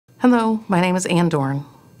Hello, my name is Ann Dorn.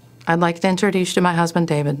 I'd like to introduce you to my husband,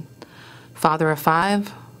 David, father of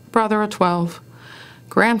 5, brother of 12,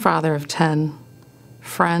 grandfather of 10,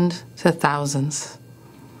 friend to thousands.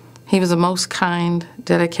 He was the most kind,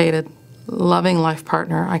 dedicated, loving life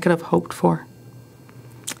partner I could have hoped for.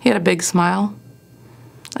 He had a big smile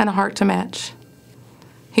and a heart to match.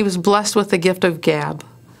 He was blessed with the gift of gab,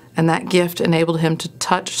 and that gift enabled him to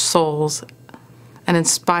touch souls and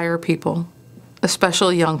inspire people,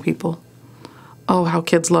 especially young people. Oh, how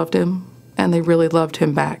kids loved him, and they really loved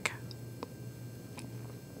him back.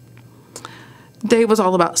 Dave was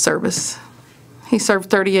all about service. He served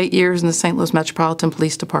 38 years in the St. Louis Metropolitan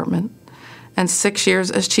Police Department and 6 years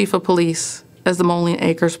as Chief of Police as the Moline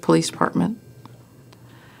Acres Police Department.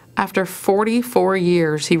 After 44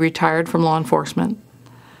 years, he retired from law enforcement,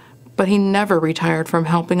 but he never retired from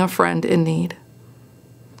helping a friend in need.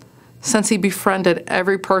 Since he befriended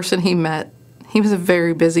every person he met, he was a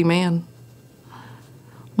very busy man.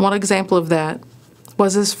 One example of that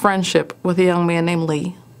was his friendship with a young man named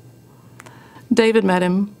Lee. David met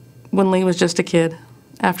him when Lee was just a kid,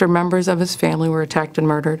 after members of his family were attacked and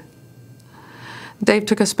murdered. Dave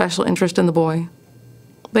took a special interest in the boy.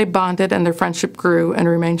 They bonded and their friendship grew and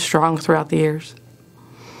remained strong throughout the years.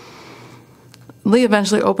 Lee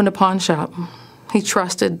eventually opened a pawn shop. He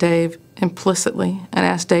trusted Dave implicitly and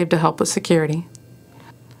asked Dave to help with security.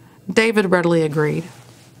 David readily agreed.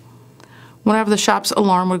 Whenever the shop's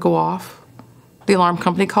alarm would go off, the alarm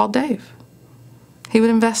company called Dave. He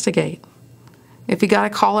would investigate. If he got a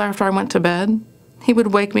call after I went to bed, he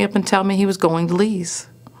would wake me up and tell me he was going to Lee's,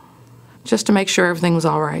 just to make sure everything was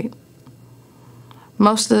all right.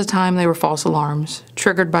 Most of the time they were false alarms,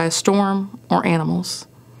 triggered by a storm or animals.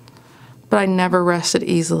 But I never rested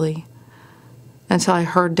easily until I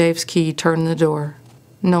heard Dave's key turn in the door,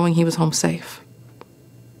 knowing he was home safe.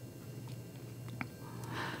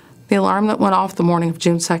 The alarm that went off the morning of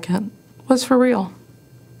June 2nd was for real.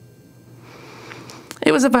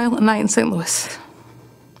 It was a violent night in St. Louis.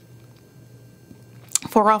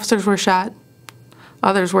 4 officers were shot.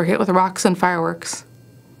 Others were hit with rocks and fireworks.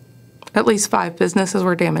 At least 5 businesses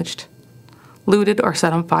were damaged, looted, or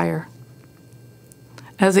set on fire.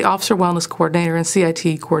 As the Officer Wellness Coordinator and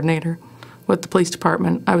CIT Coordinator with the police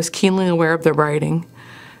department, I was keenly aware of the rioting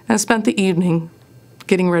and spent the evening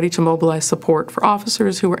getting ready to mobilize support for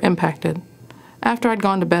officers who were impacted. After I'd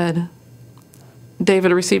gone to bed,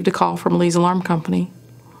 David received a call from Lee's alarm company.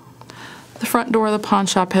 The front door of the pawn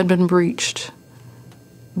shop had been breached.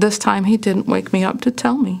 This time he didn't wake me up to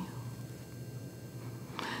tell me.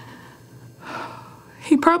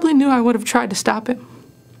 He probably knew I would have tried to stop him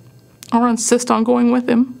or insist on going with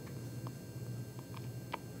him.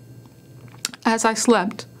 As I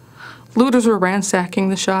slept, looters were ransacking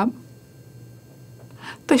the shop.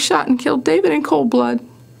 They shot and killed David in cold blood,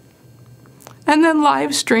 and then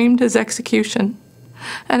live streamed his execution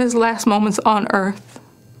and his last moments on earth.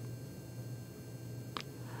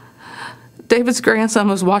 David's grandson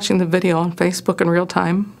was watching the video on Facebook in real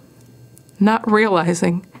time, not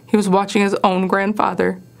realizing he was watching his own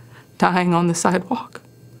grandfather dying on the sidewalk.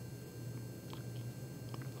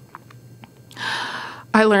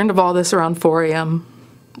 I learned of all this around 4 a.m.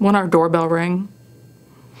 when our doorbell rang.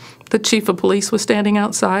 The chief of police was standing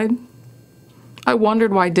outside. I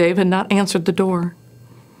wondered why Dave had not answered the door.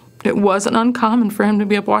 It wasn't uncommon for him to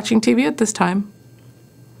be up watching TV at this time.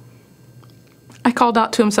 I called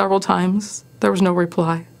out to him several times. There was no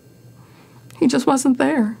reply. He just wasn't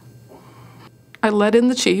there. I let in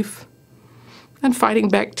the chief, and fighting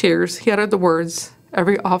back tears, he uttered the words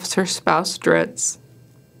every officer's spouse dreads.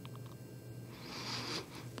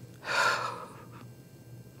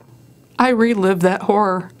 I relive that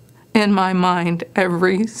horror in my mind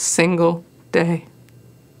every single day.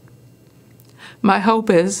 My hope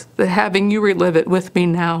is that having you relive it with me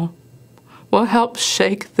now will help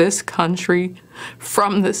shake this country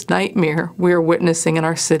from this nightmare we are witnessing in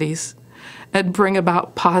our cities and bring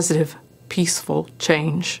about positive, peaceful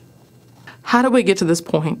change. How do we get to this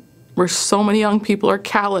point where so many young people are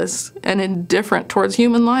callous and indifferent towards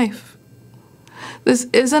human life? This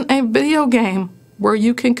isn't a video game where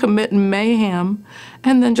you can commit mayhem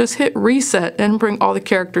and then just hit reset and bring all the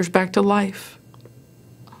characters back to life.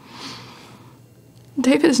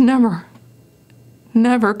 David is never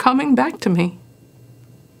coming back to me.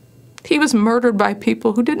 He was murdered by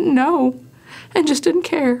people who didn't know and just didn't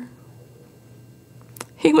care.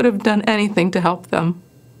 He would have done anything to help them.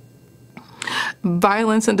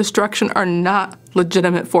 Violence and destruction are not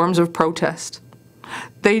legitimate forms of protest.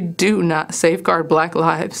 They do not safeguard Black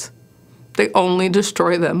lives. They only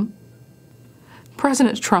destroy them.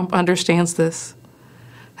 President Trump understands this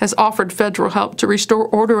has offered federal help to restore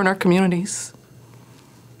order in our communities.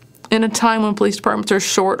 In a time when police departments are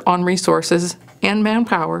short on resources and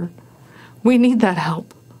manpower, we need that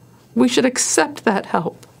help. We should accept that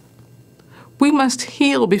help. We must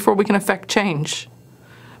heal before we can affect change,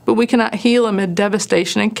 but we cannot heal amid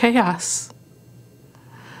devastation and chaos.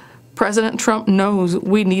 President Trump knows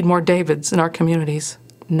we need more Davids in our communities,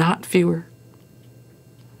 not fewer.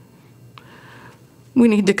 We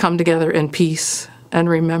need to come together in peace and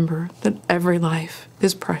remember that every life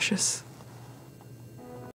is precious.